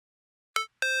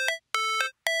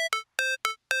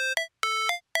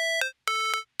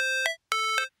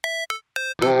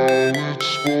Never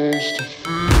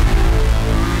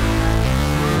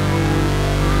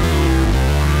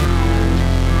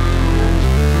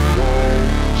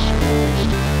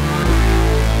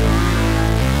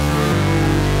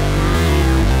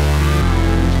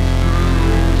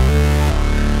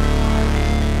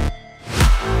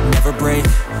break,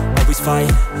 always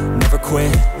fight, never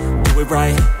quit, do it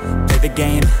right, play the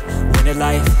game, win it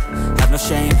life, have no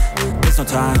shame, there's no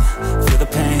time, feel the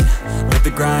pain, live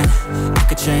the grind, I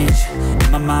could change,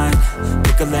 in my mind,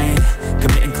 pick a lane,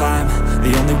 commit and climb,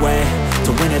 the only way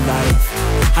to win it life.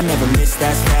 I never miss,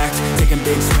 that's fact, taking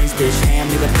big swings, bitch, hand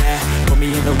me the bat, put me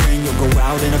in the ring, you'll go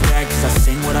out in a bag, cause I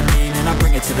sing what I mean and I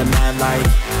bring it to the mad light.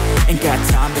 Ain't got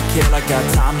time to kill, I got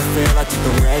time to feel, I took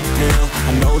the red pill,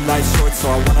 I know life's short so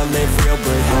I wanna live real,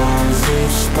 but how's it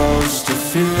supposed to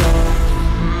feel?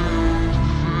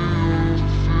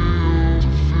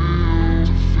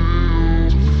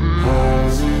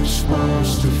 How's it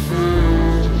supposed to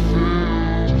feel?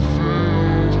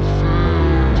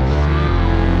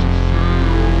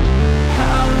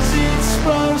 How's it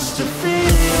supposed to feel?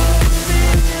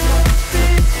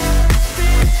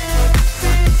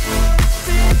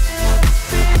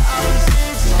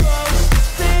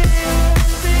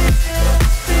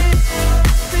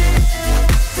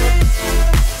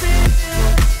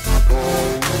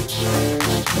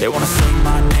 They wanna say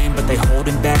my name, but they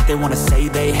holding back. They wanna say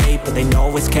they hate, but they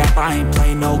know it's cap. I ain't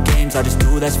play no games, I just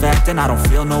do that's fact. And I don't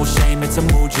feel no shame, it's a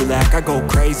mood you lack. I go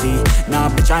crazy, nah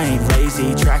bitch I ain't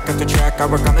lazy. Track after track, I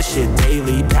work on the shit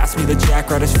daily. Pass me the jack,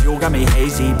 right as fuel, got me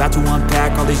hazy. About to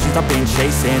unpack all these things I've been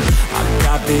chasing. I've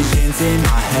got visions in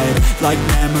my head, like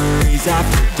memories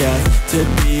after death. To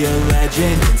be a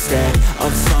legend instead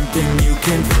of something you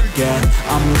can forget.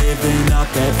 I'm living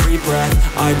up every breath,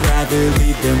 I'd rather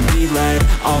lead than be led.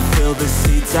 I'll fill the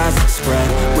seats as I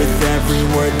spread with every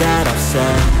word that I've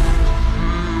said.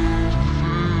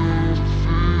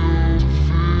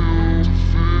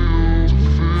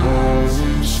 How's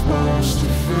it supposed to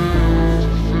feel?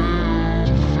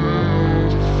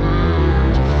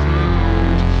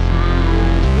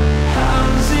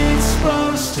 How's it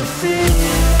supposed to feel?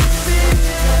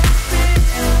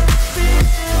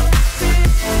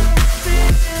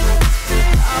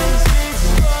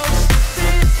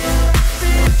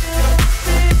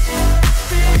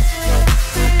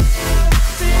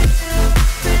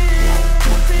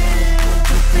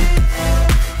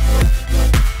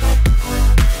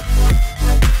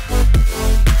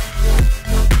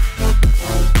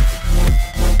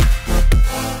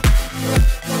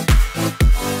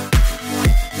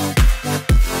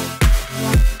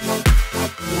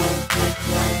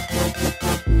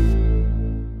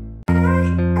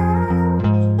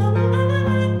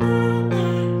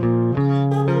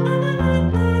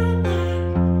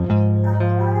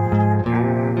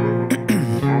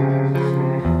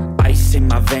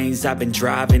 I've been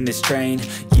driving this train,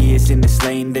 years in this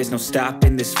lane, there's no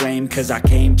stopping this flame. Cause I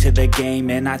came to the game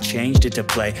and I changed it to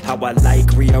play how I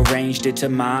like, rearranged it to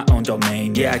my own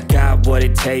domain. Yeah, I got what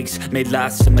it takes, made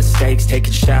lots of mistakes,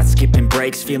 taking shots, skipping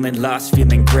breaks, feeling lost,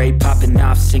 feeling great, popping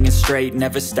off, singing straight,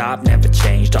 never stopped, never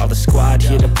changed. All the squad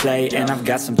here to play and I've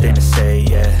got something to say,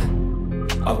 yeah.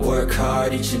 I work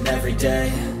hard each and every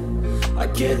day, I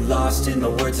get lost in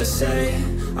the words I say.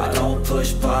 I don't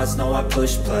push pause, no I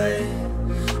push play.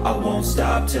 I won't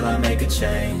stop till I make a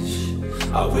change.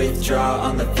 I withdraw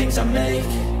on the things I make.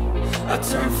 I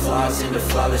turn flaws into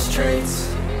flawless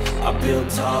traits. I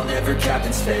build tall, never capped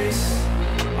in space.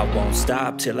 I won't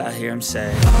stop till I hear him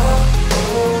say, oh,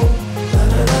 oh, la,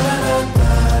 la, la, la,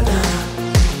 la, la.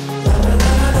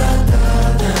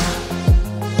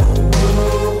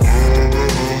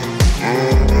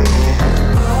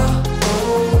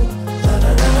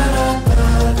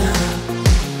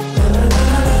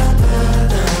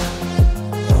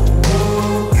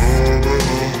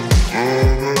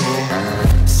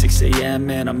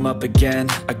 And I'm up again.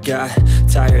 I got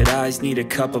tired eyes, need a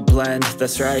cup of blend.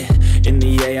 That's right, in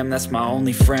the AM, that's my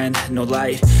only friend. No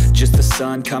light, just the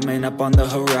sun coming up on the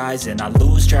horizon. I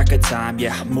lose track of time,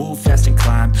 yeah, I move fast and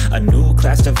climb a new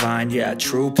class divine, yeah,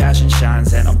 true passion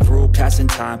shines. And I'm through passing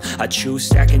time, I choose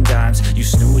stacking dimes. You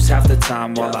snooze half the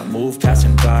time while I move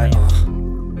passing by.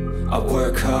 I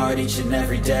work hard each and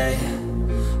every day,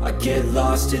 I get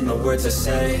lost in the words I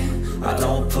say. I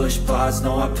don't push pause,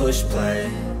 no I push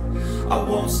play. I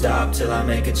won't stop till I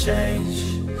make a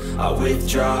change. I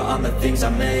withdraw on the things I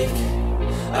make.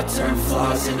 I turn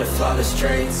flaws into flawless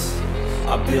traits.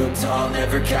 I build tall,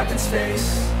 never capped in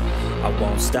space. I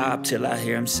won't stop till I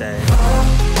hear him say,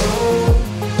 oh, oh.